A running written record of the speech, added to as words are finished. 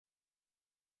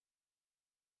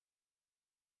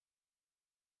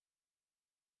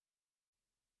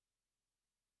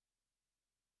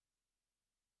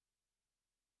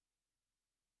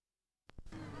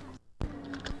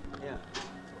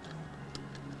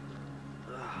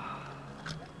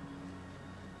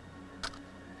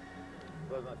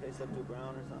Does my face look too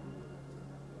brown or something?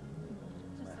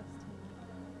 Just looks too.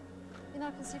 You know,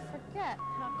 because you forget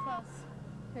how close.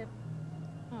 Here.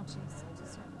 Oh, jeez.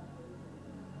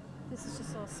 This is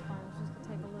just all sponge. Just gonna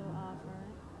take a little off, all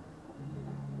right?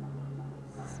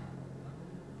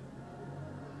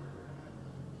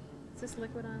 Is this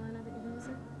liquid eyeliner that you're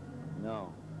using?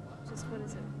 No. Just what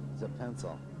is it? It's a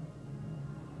pencil.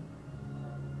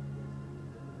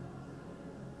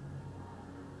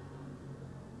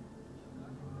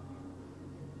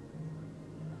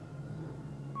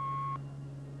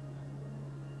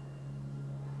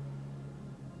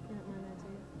 You don't mind that, do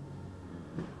you?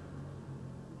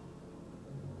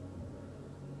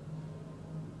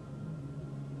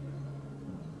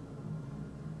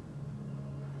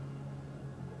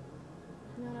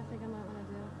 You know what I think I might want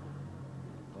to do?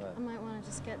 What? I might want to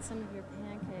just get some of your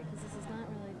pancake, because this is not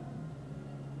really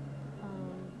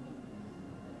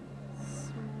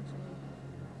smudging.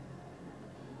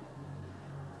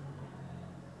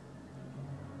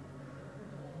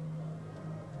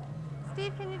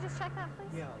 Steve, can you just check that,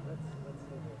 please? Yeah, let's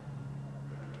see here.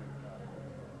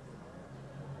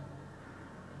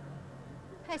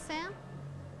 Hey, Sam,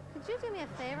 could you do me a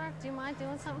favor? Do you mind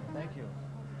doing something for me? Thank you.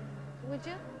 Would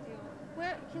you?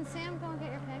 Where can Sam go and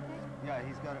get your pancake? Yeah,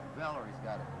 he's got it. Valerie's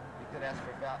got it. You could ask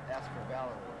for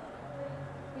Valerie.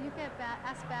 Will you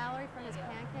ask Valerie for his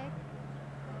pancake?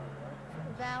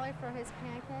 Valerie for his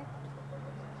pancake?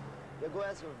 Yeah, go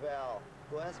ask for Val.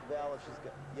 Go ask Val if she's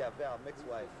got. Yeah, Val, Mick's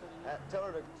wife. Tell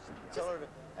her to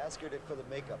ask her for the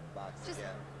makeup box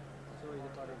again. So is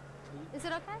it part of tea? Is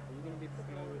it okay? Are you going to be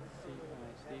familiar with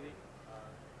Stevie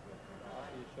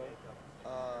after your show?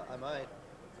 I might.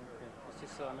 Okay. It's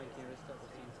just making your stuff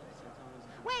sometimes.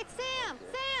 Wait, Sam!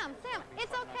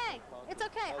 It's okay. It's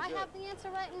okay. I have the answer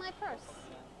right in my purse.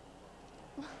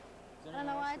 I don't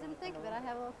know why I didn't think of it. I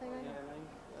have a little thing right here.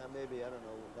 Maybe, I don't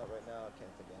know. Not right now. I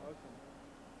can't think of it.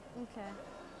 Okay.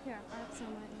 Here, I have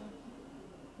some right now.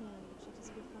 It should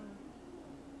just be fine.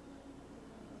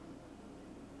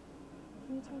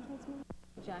 Can you turn towards me?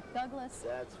 Jack Douglas.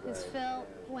 That's right. Who's Phil,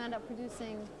 who wound up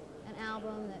producing an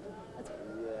album that...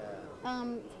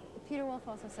 Yeah. Peter Wolf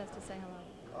also says to say hello.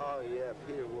 Oh, yeah,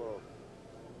 Peter Wolf.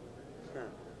 Huh.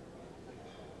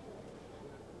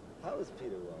 How is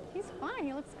Peter Wolf? He's fine.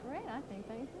 He looks great, I think,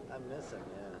 don't you think? I miss him,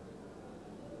 yeah.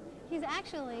 He's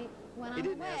actually, when I'm away... He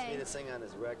didn't ask me to sing on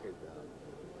his record, though.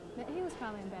 But he was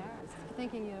probably embarrassed,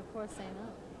 thinking you'd, of course, say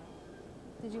no.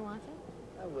 Did you want to?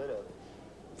 I would have.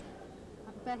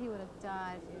 I bet he would have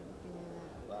died if you knew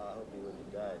that. Well, I hope he wouldn't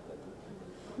have died, but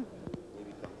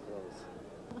maybe come close.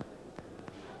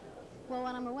 Well,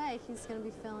 when I'm away, he's going to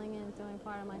be filling in, doing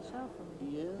part of my show for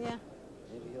me. He is? Yeah.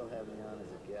 Maybe he'll have me on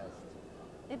as a guest.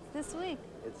 It's this week.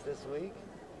 It's this week?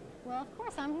 Well, of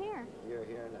course, I'm here. You're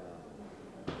here now.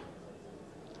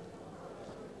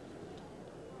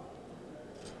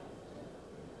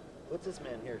 What's this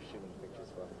man here shooting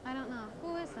pictures for? I don't know.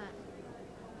 Who is that?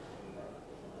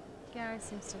 Gary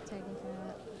seems to have taken care of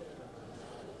it.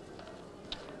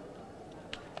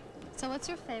 So what's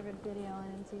your favorite video on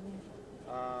MTV?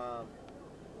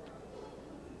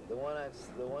 The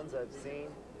ones I've seen,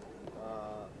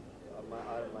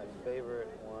 my favorite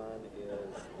one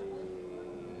is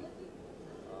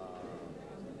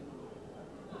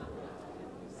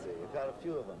let's see, I've got a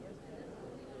few of them.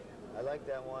 I like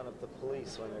that one of the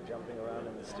police when they're jumping around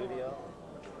in the studio.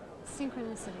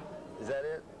 Synchronicity. Is that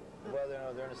it? Well,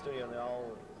 they're in the studio and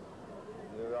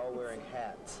they're all wearing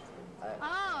hats.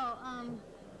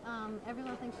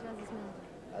 Everyone thinks she does this music.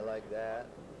 I like that.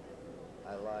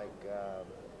 I like,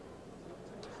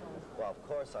 well, of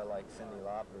course I like Cyndi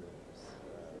Lauper's.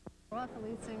 What about the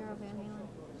lead singer of Van Halen?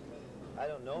 I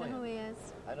don't know him. Who he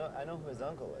is? I know who his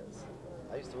uncle is.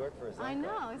 I used to work for his uncle. I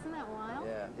know, isn't that wild?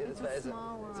 Yeah. It's a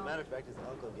small world. As a matter of fact, his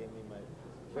uncle gave me my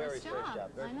very first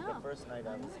job. I know. The first night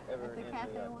I was ever in the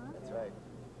Cafe New York. Wha? That's right.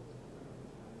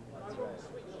 That's right.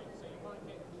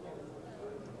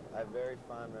 I have very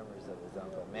fond memories of his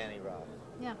uncle, Manny Roth.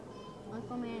 Yeah,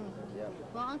 Uncle Manny. Yep.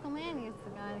 Well, Uncle Manny is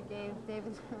the guy that gave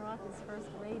David Roth his first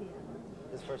radio.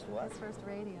 His first what? His first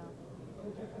radio.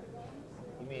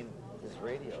 You mean his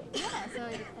radio? Yeah, so,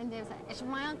 and David said, it's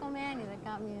my Uncle Manny that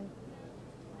got me in.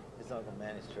 His Uncle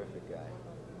Manny's a terrific guy.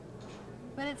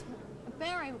 But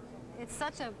it's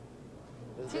such a...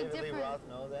 Does David Lee Roth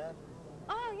know that?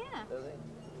 Oh, yeah. Does he?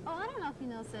 Oh, I don't know if he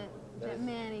knows that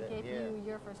Manny gave you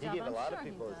your first job. He gave a lot of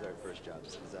people their first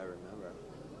jobs, as I remember.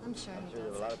 I'm sure he does.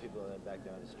 There were a lot of people back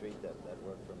down the street that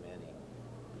worked for Manny.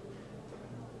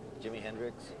 Jimi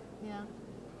Hendrix. Yeah.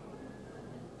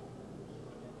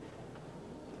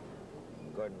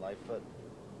 Gordon Lightfoot.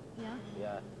 Yeah?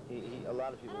 Yeah, a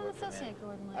lot of people work for Manny. associate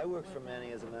Gordon like I worked for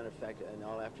Manny, as a matter of fact, in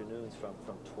all afternoons from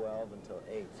 12 until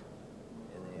 8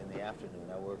 in the afternoon.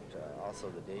 I worked also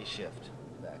the day shift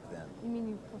back then. You mean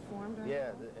you performed? Or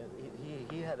yeah,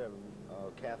 he had a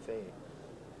cafe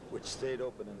which stayed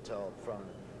open until from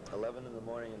 11 in the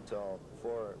morning until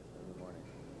 4 in the morning.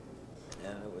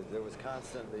 And there was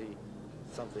constantly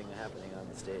something happening on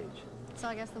the stage. So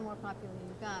I guess the more popular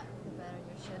you got, the better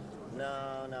your shift was.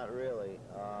 No, not really.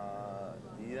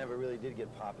 You never really did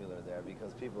get popular there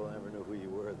because people never knew who you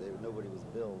were. Nobody was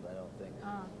billed, I don't think.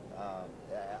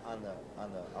 On the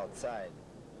outside,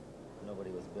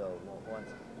 nobody was billed. Once,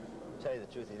 to tell you the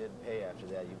truth, he didn't pay after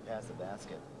that. You pass a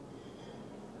basket.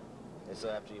 And so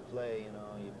after you play, you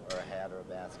know, or a hat or a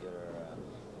basket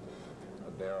or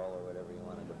a barrel or whatever you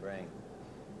wanted to bring.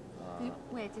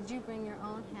 Wait, did you bring your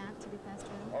own hat to be passed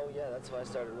around? Oh yeah, that's why I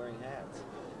started wearing hats.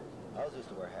 I was used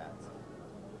to wear hats.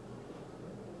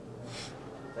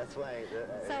 That's why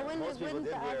most people wouldn't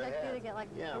did the wear object hats. be to get like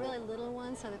a really little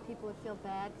one so that people would feel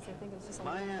bad because they think it was just a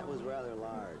My little hat one? was rather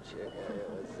large.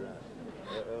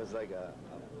 It was like a,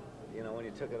 you know, when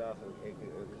you took it off,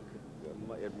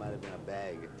 it might have been a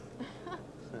bag.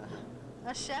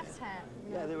 A chef's hat.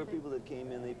 Yeah, there were people that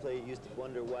came in. Used to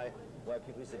wonder why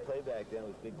people used to play back then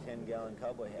with big 10-gallon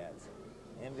cowboy hats.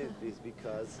 And it's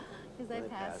because they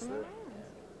passed them around.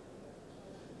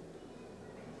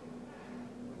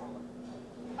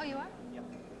 Oh, you are? Yep.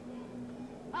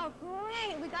 Oh,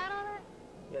 great! We got all that?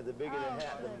 Yeah, the bigger the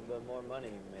hat, the more money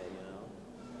you made, you know.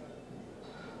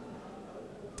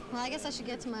 Well, I guess I should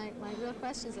get to my real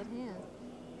questions at hand.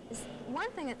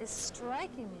 One thing that is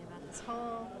striking me about this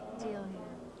whole deal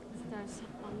here is there's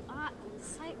a lot of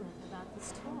excitement about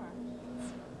this tour.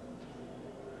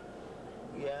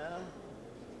 Yeah,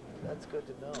 that's good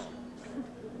to know.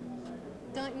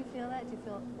 Don't you feel that? Do you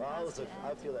feel? Well,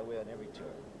 I feel that way on every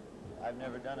tour. I've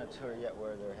never done a tour yet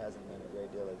where there hasn't been a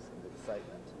great deal of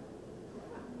excitement.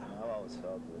 I've always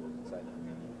felt that there's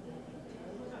excitement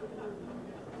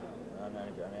on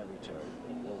every tour,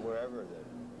 wherever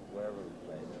we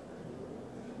played.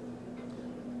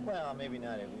 Well, maybe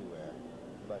not everywhere,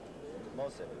 but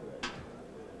most everywhere.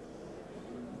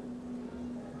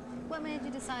 What made you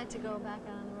decide to go back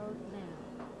out on the road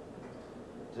now?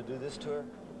 To do this tour?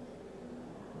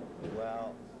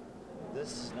 Well,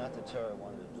 this is not the tour I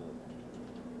wanted to do.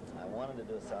 I wanted to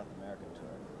do a South American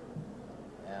tour,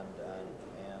 and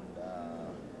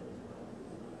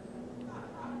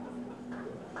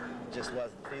it just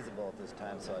wasn't feasible at this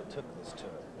time, so I took this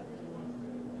tour.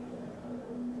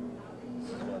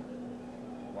 This is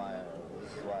why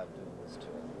I'm doing this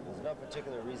tour. There's no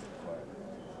particular reason for it.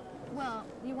 Well,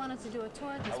 you wanted to do a tour.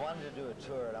 I wanted to do a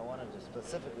tour, and I wanted to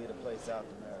specifically to play South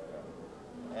America.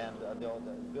 And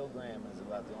Bill Graham is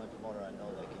about the only promoter I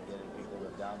know that can get people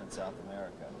down in South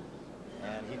America.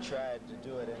 And he tried to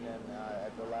do it, and then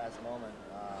at the last moment,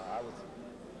 I was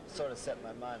sort of set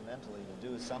my mind mentally to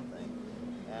do something.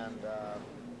 And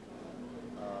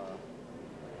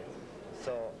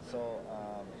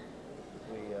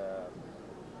we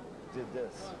did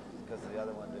this because the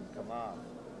other one didn't come off.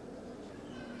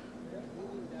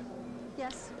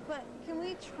 Yes, but can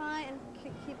we try and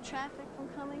keep traffic from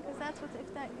coming? Because that's what,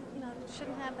 if that, you know,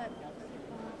 shouldn't have that.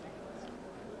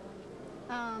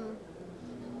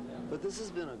 But this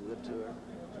has been a good tour.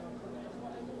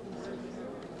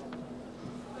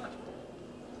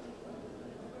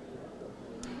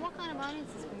 What kind of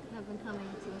audiences have been coming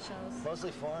to the shows?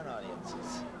 Mostly foreign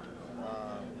audiences.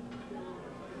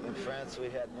 In France, we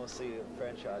had mostly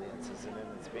French audiences, and then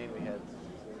in Spain, we had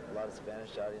a lot of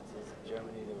Spanish audiences. In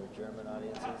Germany, there were German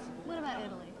audiences. What about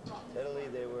Italy? Italy,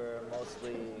 they were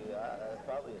mostly,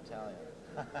 probably Italian.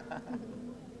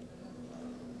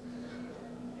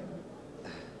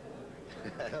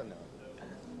 I don't know.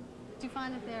 Do you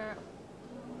find that they're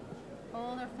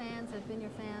older fans have been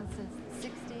your fans since the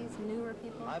 60s, newer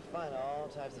people? I find all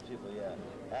types of people, yeah.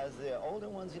 As the older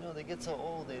ones, you know, they get so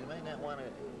old, they might not want to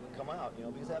come out, you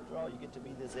know, because after all, you get to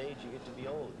be this age, you get to be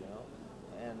old, you know.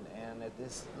 And at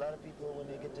this, a lot of people, when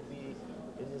they get to be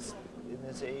in this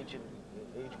age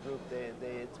group,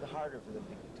 it's harder for them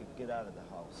to get out of the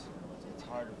house. You know? It's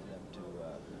harder for them to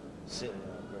sit in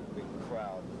a big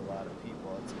crowd with a lot of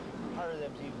people. It's harder for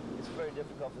them to it's very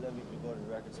difficult for them to even go to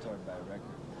the record store and buy a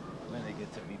record when they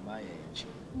get to be my age.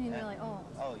 You mean really old?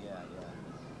 Oh, yeah.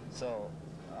 So,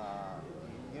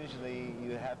 usually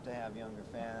you have to have younger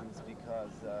fans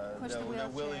because they're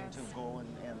willing to go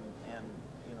and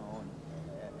you know,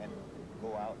 and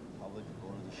go out in public and go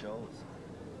to the shows.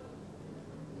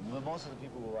 Well, most of the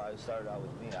people who started out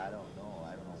with me, I don't know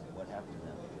what happened to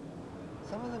them.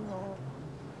 Some of them know.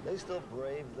 they still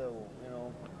brave the, you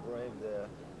know, brave the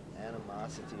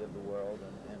animosity of the world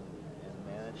and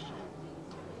manage to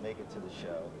make it to the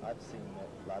show. I've seen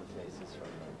a lot of faces from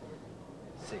the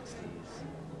 60s,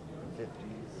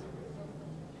 50s.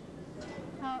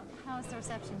 How's the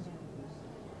reception been?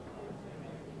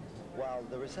 Well,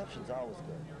 the reception's always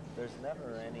good. There's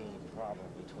never any problem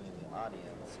between the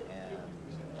audience and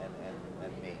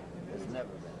me. There's never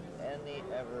been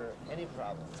any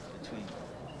problem between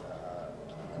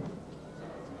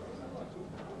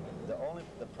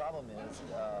the problem is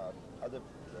other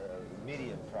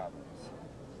media problems.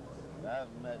 For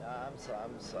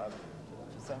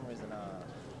some reason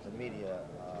the media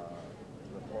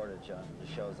reportage on the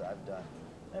shows I've done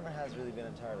never has really been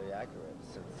entirely accurate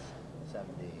since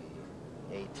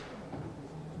 '78.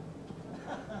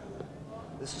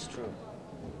 This is true.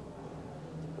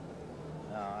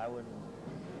 Now, I wouldn't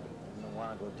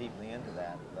want to go deeply into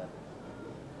that, but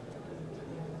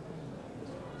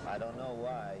I don't know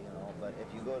why, you know, but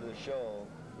if you go to the show,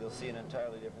 you'll see an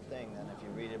entirely different thing than if you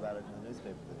read about it in the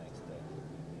newspaper the next day.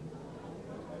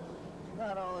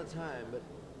 Not all the time, but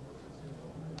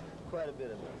quite a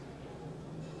bit of it.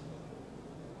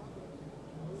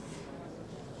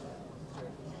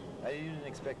 You didn't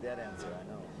expect that answer, I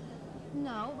know.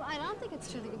 No, I don't think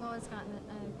it's true that you've always gotten,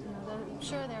 you know, I'm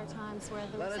sure there are times where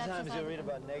the a lot of reception's times you'll read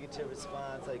about negative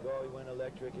response, like, oh, he went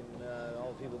electric and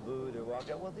all people booed or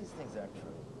walked out. Well, these things aren't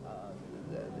true.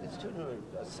 It's true to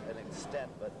an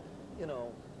extent, but, you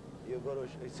know, you go to,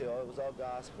 you say, oh, it was all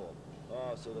gospel.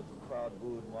 Oh, so the crowd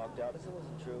booed and walked out. I said it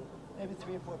wasn't true. Maybe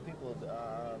 3 or 4 people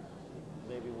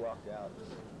maybe walked out.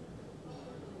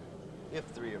 If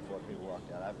 3 or 4 people walked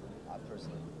out, I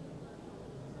personally,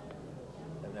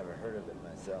 I've never heard of it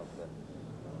myself, but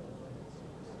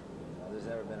there's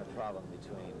never been a problem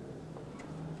between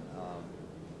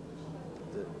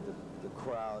the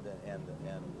crowd and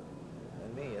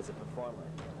me as a performer.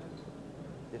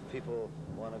 If people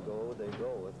want to go, they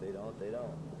go. If they don't, they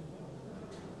don't.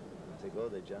 If they go,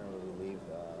 they generally leave,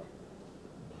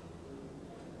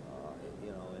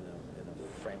 you know, in a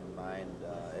frame of mind.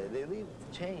 They leave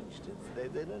changed. They're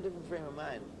in a different frame of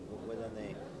mind when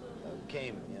they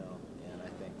came, you know. I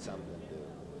think some of them do.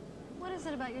 What is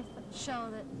it about your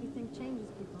show that you think changes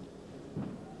people?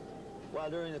 Well,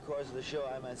 during the course of the show,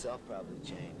 I myself probably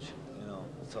change, you know.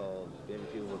 So maybe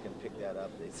people can pick that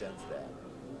up, they sense that.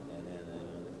 And then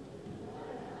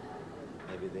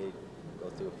maybe they go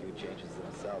through a few changes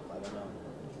themselves, I don't know.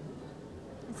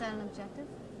 Is that an objective?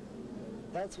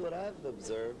 That's what I've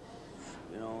observed,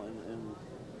 you know, and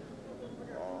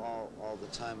all the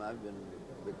time I've been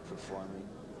performing.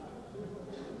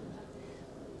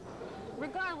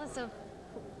 Regardless of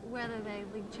whether they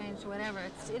leave changed or whatever,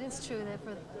 it is true that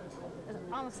for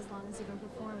almost as long as you've been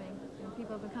performing, you know,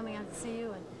 people have been coming out to see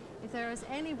you, and if there was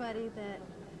anybody that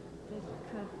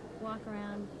could walk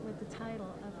around with the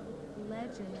title of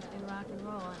legend in rock and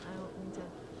roll, I don't mean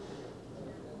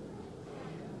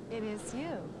to, it is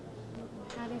you.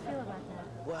 How do you feel about that?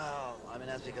 Well, I mean,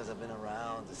 that's because I've been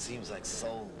around. It seems like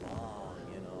so long,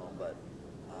 you know, but,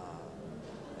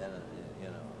 you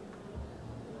know,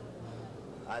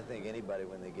 I think anybody,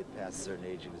 when they get past a certain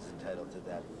age, is entitled to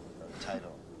that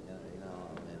title. You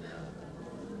know, I mean,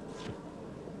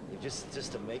 you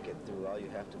just to make it through, all you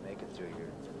have to make it through your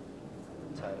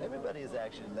title. Everybody is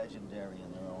actually legendary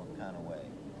in their own kind of way.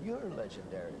 You're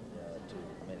legendary to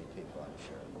many people, I'm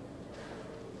sure.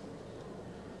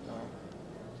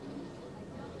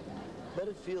 But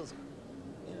it feels,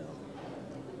 you know,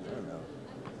 I don't know.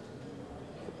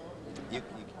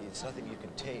 It's nothing you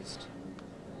can taste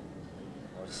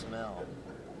or smell.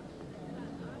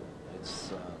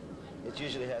 It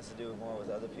usually has to do more with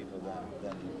other people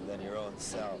than your own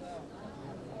self,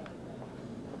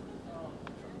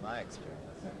 from my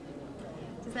experience.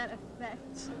 Does that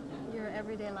affect your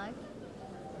everyday life?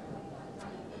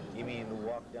 You mean to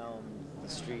walk down the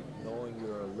street knowing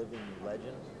you're a living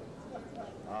legend?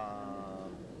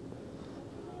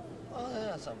 Oh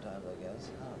yeah, sometimes I guess.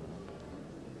 I don't know.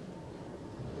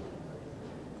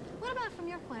 What about from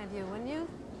your point of view? When you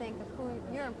think of who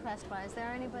you're impressed by, is there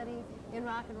anybody in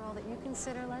rock and roll that you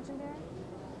consider legendary?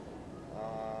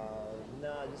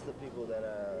 No, just the people that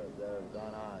have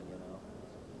gone on, you know.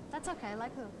 That's okay.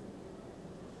 Like who?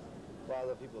 Well,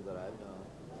 the people that I've known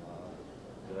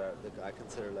that I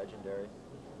consider legendary.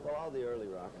 Well, all the early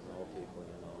rock and roll people,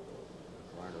 you know,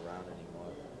 aren't around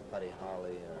anymore. Buddy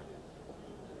Holly or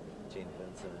Gene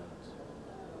Vincent.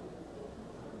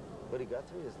 Buddy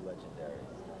Guthrie is legendary.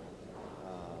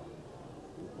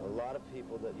 A lot of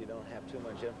people that you don't have too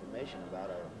much information about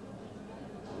are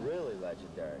really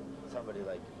legendary. Somebody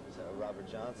like Robert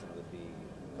Johnson would be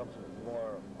becomes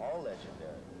more all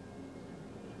legendary.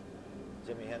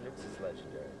 Jimi Hendrix is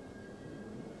legendary.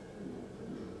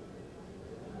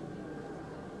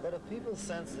 But if people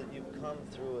sense that you've come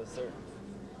through a certain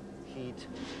heat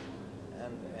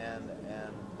and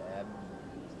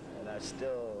are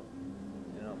still,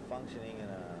 you know, functioning in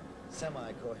a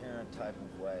semi-coherent type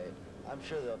of way, I'm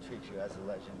sure they'll treat you as a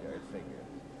legendary figure.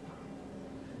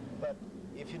 But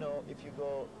if you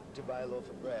go to buy a loaf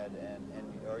of bread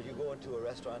or you go into a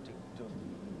restaurant to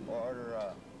order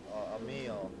a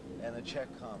meal and the check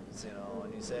comes, you know,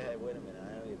 and you say, hey, wait a minute,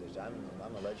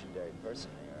 I'm a legendary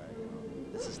person here.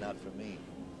 This is not for me.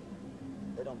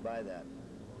 They don't buy that.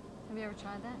 Have you ever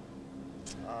tried that?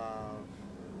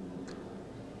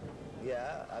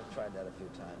 Yeah, I've tried that a few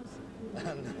times.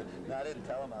 No, I didn't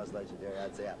tell them I was legendary.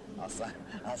 I'd say I'll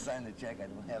sign the check.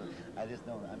 I just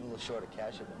don't. I'm a little short of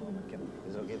cash at the moment.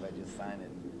 Is it okay if I just sign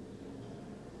it?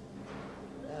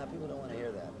 Yeah, people don't want to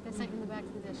hear that. They sent you back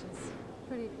to the dishes.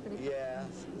 Pretty. Yeah,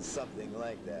 something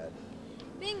like that.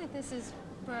 Being that this is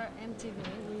for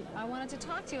MTV, I wanted to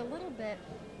talk to you a little bit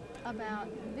about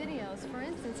videos. For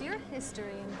instance, your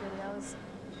history in videos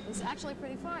is actually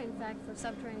pretty far. In fact, for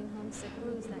Subterranean Homesick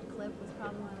Blues, that clip was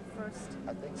probably one of the first.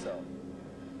 I think so.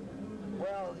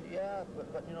 Well, yeah,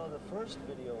 but you know, the first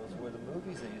videos were the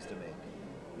movies they used to make.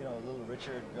 You know, Little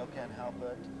Richard, Girl Can't Help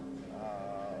It,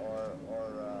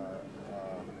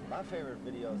 my favorite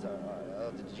videos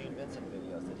are the Gene Vincent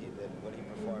videos when he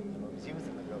performed in the movies. He was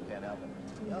in the Girl Can't Help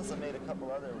It. He also made a couple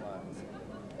other ones,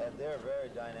 and they're very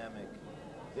dynamic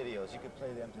videos. You could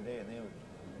play them today, and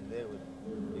they would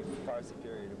be far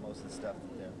superior to most of the stuff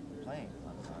that they're playing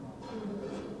on.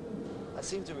 I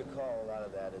seem to recall a lot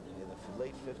of that in the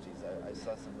late 50s. I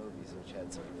saw some movies which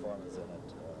had some performance in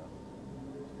it.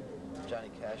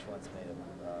 Johnny Cash once made a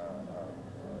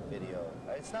video.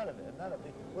 It's not a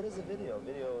big. What is a video? A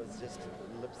video is just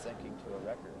lip syncing to a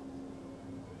record.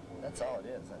 That's all it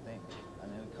is, I think. I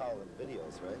mean, we call them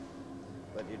videos, right?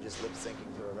 But you're just lip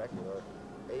syncing to a record, or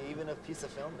even a piece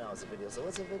of film now is a video. So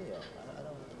what's a video?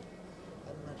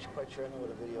 I'm not quite sure I know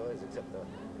what a video is, except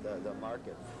the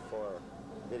market for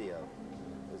video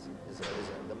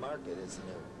the market is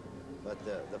new, but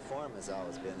the form has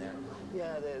always been there.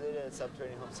 Yeah, they did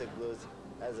Subterranean Homesick Blues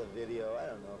as a video. I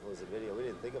don't know if it was a video. We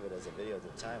didn't think of it as a video at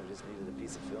the time. We just needed a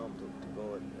piece of film to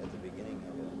go at the beginning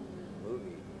of a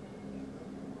movie.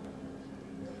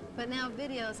 But now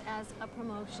videos as a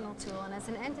promotional tool and as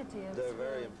an entity of... They're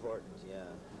very important,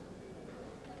 yeah.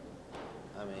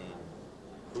 I mean,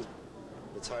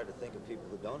 it's hard to think of people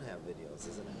who don't have videos,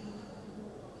 isn't it?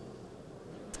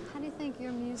 How do you think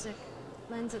your music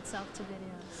lends itself to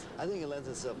videos? I think it lends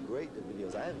itself great to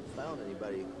videos. I haven't found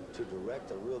anybody to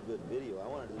direct a real good video. I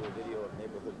wanted to do a video of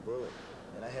Neighborhood Bullet,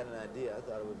 and I had an idea. I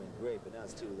thought it would have been great, but now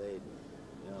it's too late,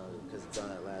 you know, because it's on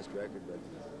that last record. But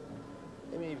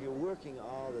I mean, if you're working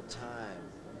all the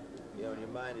time, you know, and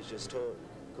your mind is just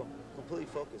completely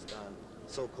focused on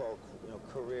so-called, you know,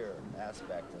 career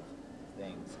aspect of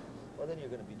things, well, then you're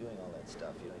going to be doing all that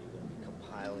stuff. You know, you're going to be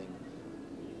compiling.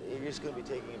 You're just going to be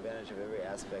taking advantage of every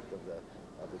aspect of the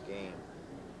game,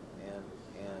 and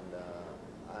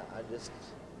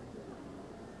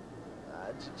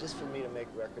just for me to make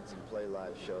records and play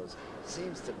live shows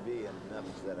seems to be enough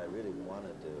that I really want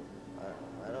to do.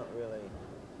 I don't really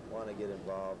want to get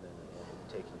involved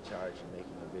in taking charge and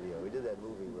making a video. We did that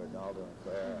movie Ronaldo and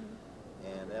Clara,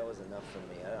 and that was enough for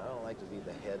me. I don't like to be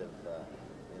the head of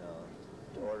you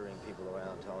know, ordering people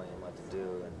around, telling them what to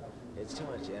do, and it's too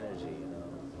much energy, you know.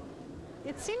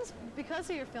 It seems,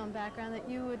 because of your film background, that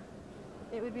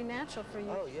it would be natural for you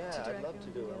to direct. I'd love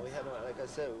to do it. We had, like I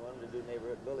said, we wanted to do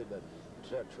Neighborhood Bully, but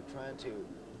trying to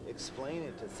explain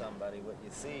it to somebody what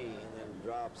you see and then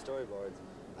draw up storyboards,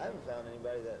 I haven't found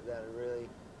anybody that really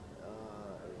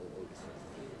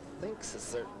thinks a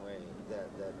certain way that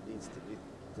needs to be,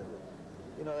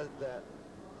 you know, that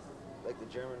like the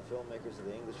German filmmakers or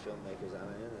the English filmmakers. I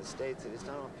mean, in the States, they just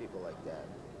don't want people like that.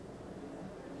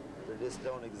 They just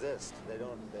don't exist. They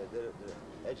don't. Their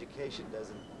education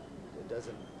doesn't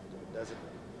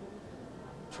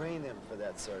train them for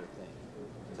that sort of thing.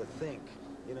 To think,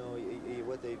 you know,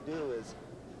 what they do is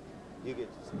you get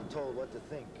told what to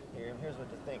think. Here's what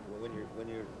to think. When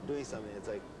you're doing something, it's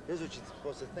like, here's what you're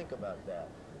supposed to think about that.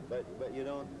 But you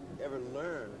don't ever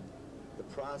learn the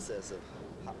process of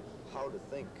how to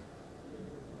think.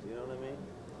 Do you know what I mean?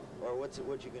 Or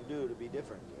what you can do to be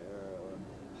different.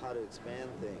 How to expand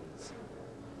things.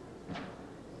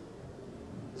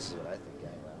 This is what I think,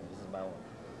 anyway. This is my own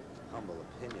humble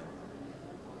opinion.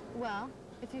 Well,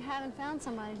 if you haven't found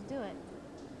somebody to do it,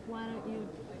 why don't you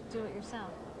do it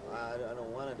yourself? I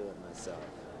don't want to do it myself.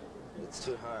 It's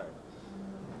too hard.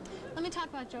 Let me talk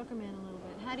about Joker Man a little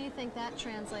bit. How do you think that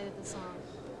translated the song?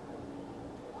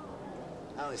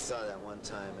 I only saw that one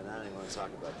time, and I don't even want to talk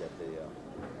about that video.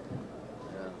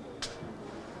 You know,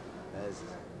 there's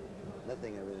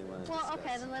nothing I really want to discuss. Well,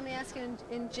 okay, then let me ask you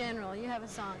in general. You have a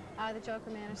song, either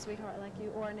Joker Man or Sweetheart Like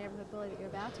You, or Neighborhood Bully that you're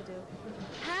about to do.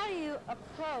 How do you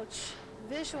approach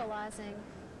visualizing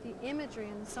the imagery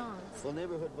in the songs? Well,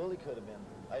 Neighborhood Bully could have been.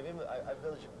 I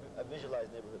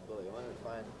visualized Neighborhood Bully. I wanted to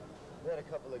find. We had a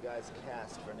couple of guys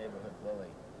cast for Neighborhood Bully.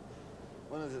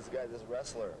 One is this guy, this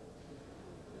wrestler.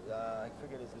 I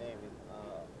forget his name.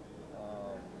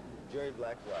 Jerry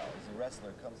Blackwell. He's a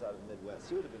wrestler, comes out of the Midwest.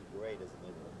 He would have been great as a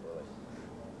Neighborhood Bully.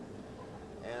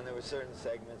 And there were certain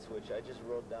segments which I just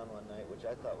wrote down one night, which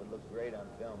I thought would look great on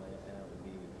film, and it would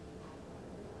be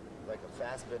like a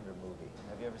Fassbender movie.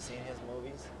 Have you ever seen his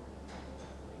movies?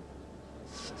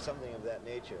 Something of that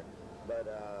nature. But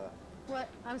what?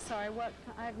 I'm sorry. What?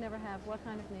 I've never have. What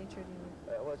kind of nature do you mean?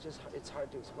 well, it's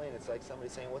hard to explain. It's like somebody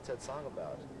saying, "What's that song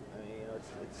about?" I mean, you know,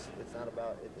 it's not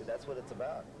about. That's what it's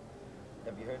about.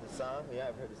 Have you heard the song? Yeah,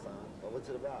 I've heard the song. Well, what's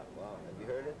it about? Well, have you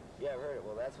heard it? Yeah, I've heard it.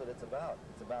 Well, that's what it's about.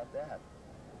 It's about that.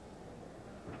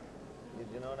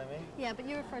 You know what I mean? Yeah, but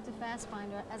you referred to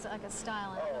Fassbinder as like a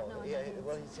style. And I don't know what yeah. that means.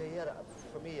 Well, he had,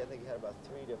 for me, I think he had about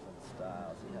 3 different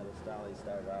styles. He had a style he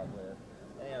started out with,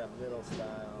 and he had a middle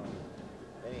style,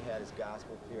 and he had his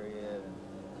gospel period,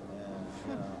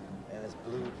 and his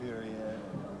blue period,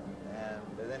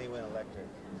 but then he went electric.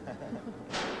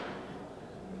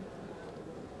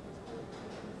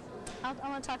 I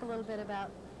want to talk a little bit about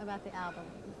the album.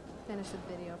 Finish the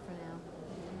video for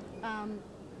now.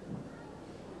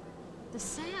 The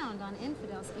sound on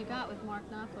Infidels that you got with Mark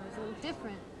Knopfler is a little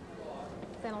different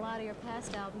than a lot of your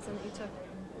past albums, in that you took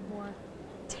more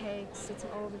takes, did some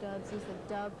overdubs, used the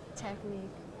dub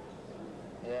technique.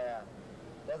 Yeah,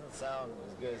 doesn't sound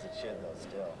as good as it should though.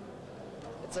 Still,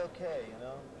 it's okay, you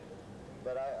know.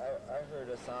 But I heard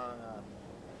a song.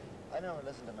 I never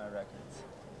listened to my records.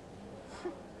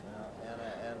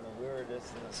 And we were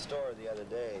just in the store the other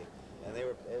day, and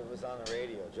it was on the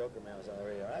radio. Joker Man was on the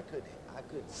radio. And I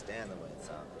couldn't stand the way it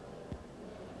sounded.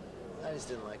 I just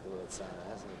didn't like the way it sounded.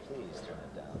 I said, please turn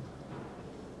it down.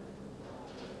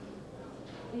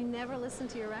 You never listen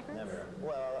to your records? Never.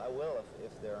 Well, I will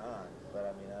if they're on, but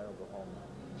I mean, I don't go home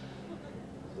and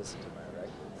listen to my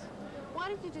records. Why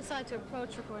did you decide to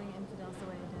approach recording Infidels the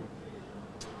way you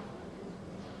did?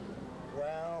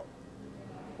 Well,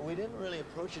 we didn't really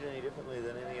approach it any differently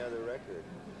than any other record.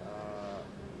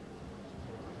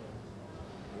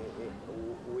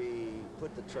 We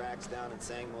put the tracks down and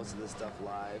sang most of the stuff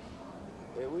live.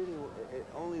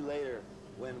 Only later,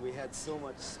 when we had so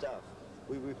much stuff,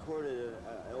 we recorded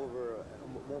over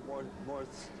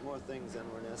more things than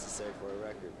were necessary for a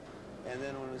record. And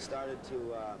then when we started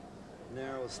to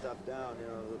narrow stuff down, you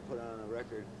know, to put on a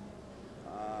record,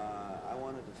 I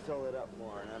wanted to fill it up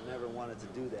more, and I've never wanted to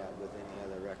do that with any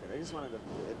other record. I just wanted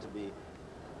it to be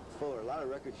fuller. A lot of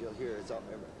records you'll hear, it's all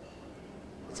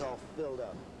filled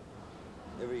up.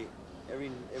 Every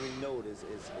note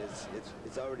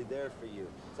it's already there for you.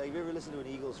 It's like, if you ever listen to an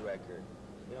Eagles record,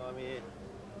 you know, I mean,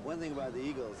 one thing about the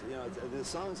Eagles, you know, the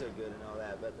songs are good and all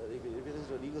that, but if you listen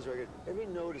to an Eagles record, every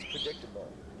note is predictable.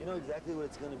 You know exactly what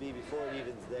it's going to be before it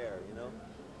even's there, you know?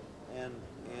 And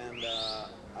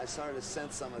I started to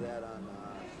sense some of that on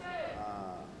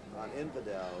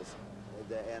Infidels,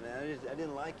 and I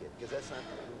didn't like it, because that's not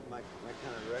my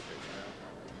kind of record, you know?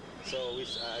 So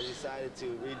I decided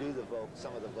to redo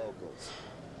some of the vocals,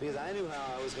 because I knew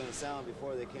how I was going to sound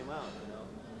before they came out, you know?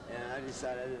 And I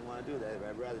decided I didn't want to do that.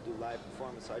 I'd rather do live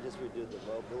performance, so I just redid the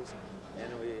vocals,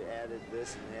 and we added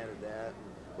this and added that.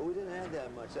 But we didn't add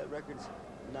that much. That record's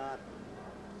not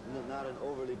an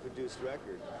overly produced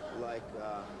record like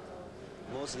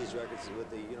most of these records with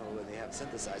the, you know, when they have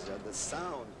synthesizer. The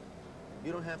sound,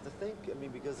 you don't have to think. I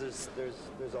mean, because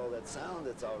there's all that sound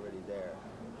that's already there.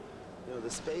 You know, the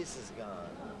space is gone.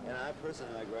 And I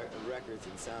personally like records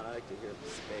and sound. I like to hear the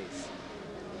space.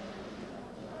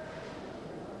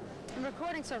 And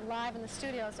recording sort of live in the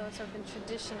studio has sort of been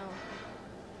traditional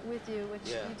with you, which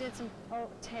you did some,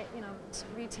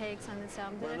 retakes on this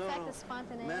album. Did it affect the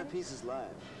spontaneity? Man of Peace is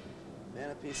live.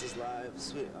 Man of Peace is live.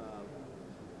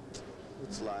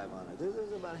 What's live on it? There's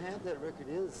about half that record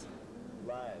is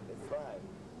live. It's live.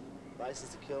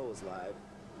 License to Kill was live.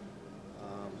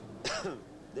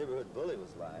 Neighborhood Bully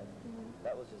was live. Mm-hmm.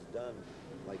 That was just done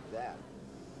like that.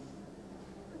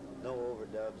 No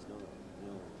overdubs, no.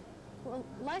 Well,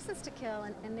 License to Kill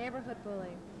and Neighborhood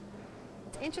Bully,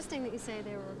 it's interesting that you say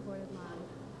they were recorded live,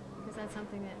 because that's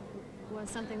something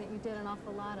that you did an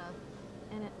awful lot of.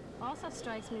 And it also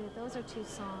strikes me that those are two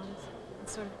songs and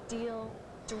sort of deal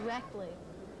directly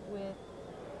with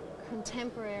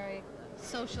contemporary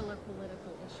social or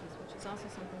political issues, which is also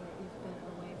something that you've been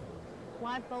away from.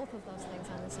 Why both of those things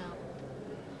on this album?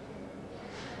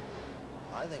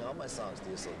 I think all my songs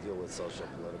deal with social,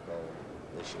 political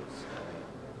issues. I mean,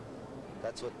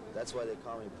 that's why they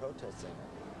call me protest singer.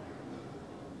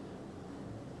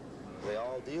 They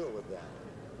all deal with that.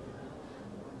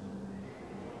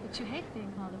 But you hate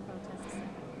being called a protest singer.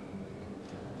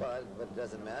 Well, but it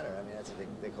doesn't matter. I mean, that's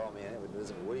what they call me anyway.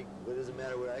 What does it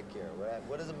matter what I care?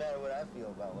 What does it matter what I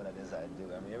feel about what it is I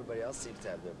do? I mean, everybody else seems to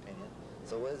have their opinion.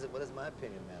 So what does my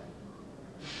opinion matter?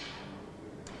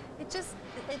 It's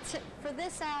for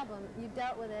this album, you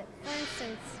dealt with it. For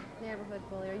instance, neighborhood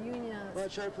bully or unionist. Well, I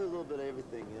try to put a little bit of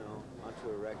everything, you know, onto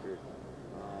a record.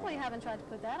 Well, you haven't tried to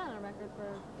put that on a record for,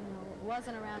 you know,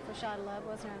 wasn't around for Shot of Love,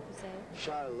 wasn't around for Save.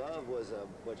 Shot of Love was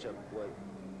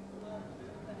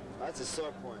that's a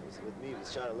sore point with me, with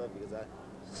Shot of Love, because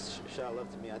Shot of Love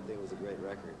to me, I think was a great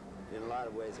record. In a lot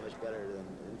of ways, much better than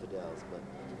Infidels, but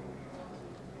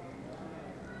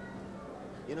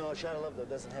you know, Shot of Love though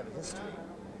doesn't have a history.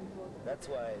 That's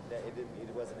why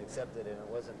it wasn't accepted, and it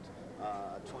wasn't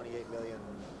a 28 million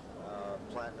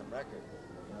platinum record.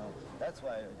 You know, that's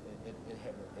why it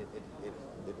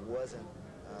wasn't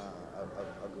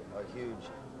a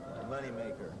huge money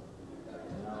maker. You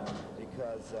know,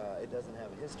 because it doesn't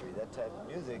have a history. That type of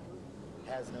music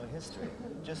has no history.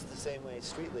 Just the same way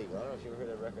Street Legal. I don't know if you ever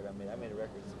heard a record I made. I made a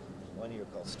record one year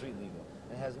called Street Legal.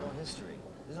 It has no history.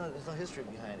 There's no history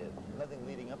behind it. Nothing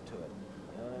leading up to it.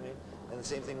 You know what I mean? And the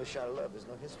same thing with Shot of Love. There's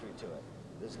no history to it.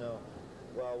 There's no,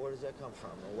 well, where does that come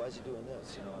from? Or why is he doing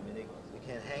this? You know, I mean, they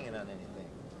can't hang it on anything.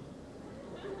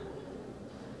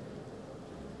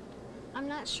 I'm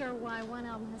not sure why one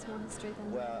album has more history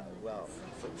than the other. Well,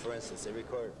 for instance, they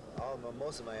record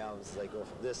most of my albums. They go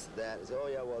from this to that. It's, oh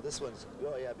yeah, well this one's,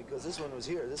 oh yeah, because this one was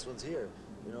here, this one's here,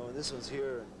 you know, and this one's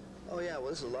here. Oh yeah, well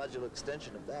this is a logical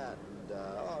extension of that. And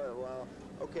oh well,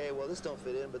 okay, well this don't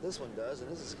fit in, but this one does,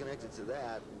 and this is connected to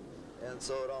that, and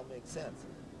so it all makes sense.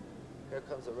 Here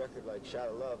comes a record like Shot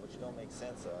of Love, which don't make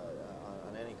sense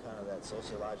on any kind of that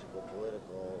sociological,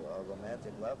 political,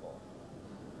 romantic level.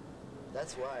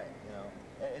 That's why, you know,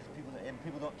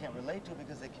 people can't relate to it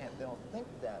because they don't think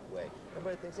that way.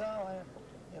 Everybody thinks, oh,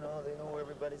 you know, they know where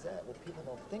everybody's at. Well, people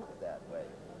don't think that way.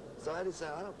 So I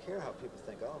decided, I don't care how people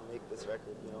think. I'll make this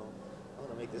record, you know, I'm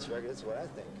gonna make this record. This is what I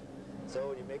think. So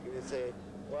when you make it, you say,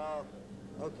 well,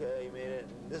 okay, you made it.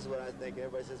 This is what I think. And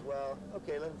everybody says, well,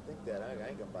 okay, let them think that. I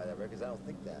ain't gonna buy that record because I don't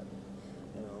think that,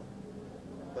 you know.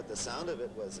 But the sound of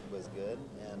it was good,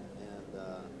 and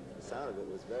the sound of it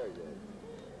was very good.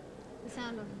 The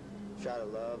sound of Shot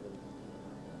of Love, and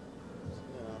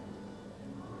you know.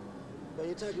 But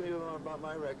you're talking to me about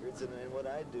my records and what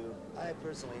I do. I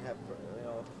personally have, you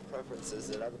know, preferences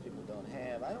that other people don't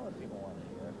have. I know what people want to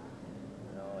hear,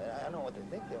 you know, and I know what they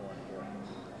think they want to hear.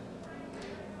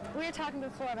 We were talking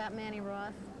before about Manny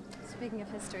Roth, speaking of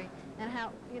history, and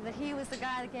how that he was the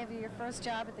guy that gave you your first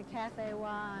job at the Cafe Wha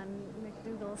on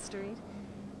McDougal Street.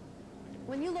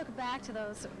 When you look back to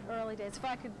those early days, if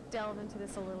I could delve into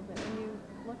this a little bit, when you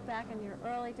look back on your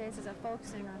early days as a folk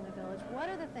singer in the village, what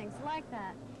are the things like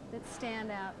that that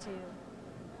stand out to you?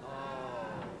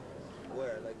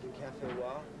 Where? Like in Cafe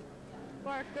Wha?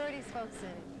 Or Gertie's Folk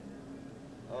City?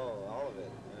 Oh, all of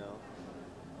it, you know.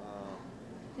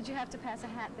 Did you have to pass a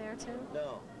hat there too?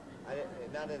 No,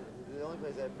 not in. The only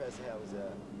place I passed a hat was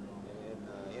in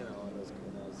you know, in those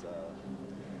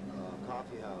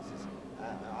coffee houses.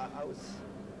 I was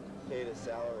paid a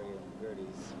salary in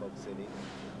Gertie's Folk City,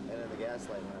 and in the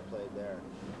Gaslight when I played there,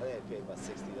 I think I paid about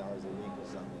 $60 a week or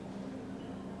something.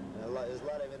 And there's a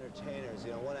lot of entertainers,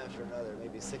 you know, one after another,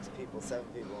 maybe 6 people, 7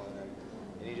 people, and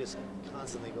you just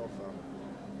constantly go from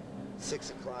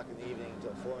 6 o'clock in the evening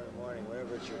till 4 in the morning,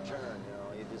 whenever it's your turn, you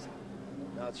know,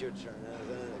 now it's your turn, and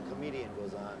then a comedian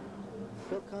goes on.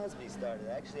 Bill Cosby started.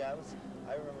 Actually, I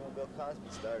remember when Bill Cosby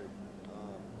started.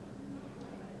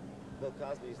 Bill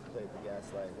Cosby used to play at the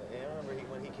Gaslight. And I remember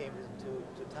when he came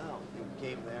to town, he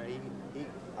came there.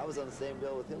 I was on the same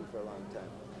bill with him for a long time.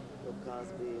 Bill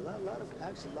Cosby, a lot of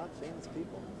famous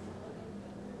people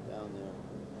down there.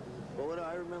 But what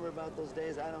I remember about those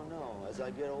days, I don't know. As I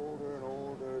get older and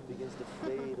older, it begins to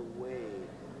fade away.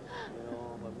 You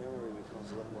know, my memory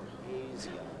becomes a little more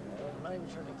hazy. I'm not even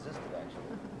sure it existed,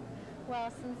 actually.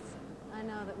 Well, since I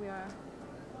know that we are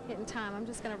hitting time, I'm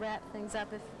just going to wrap things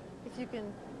up. If you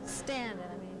can stand it,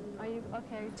 I mean, are you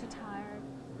okay? Are you too tired?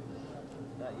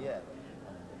 Not yet.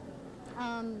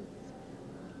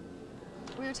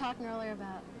 We were talking earlier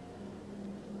about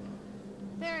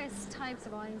various types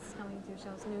of audiences coming to your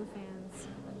shows, new fans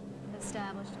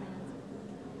established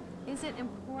fans. Is it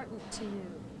important to you,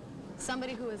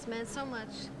 somebody who has meant so much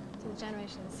to the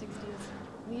generation of the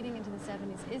 60s, leading into the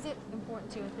 70s, is it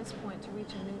important to you at this point to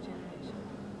reach a new generation?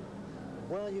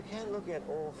 Well, you can't look at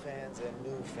old fans and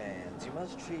new fans. You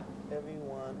must treat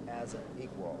everyone as an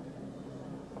equal.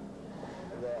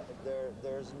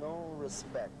 There's no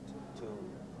respect to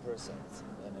persons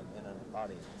in an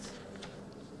audience.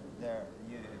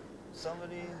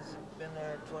 Somebody's been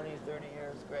there 20, 30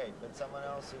 years, great, but someone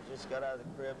else who just got out of the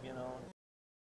crib, you know,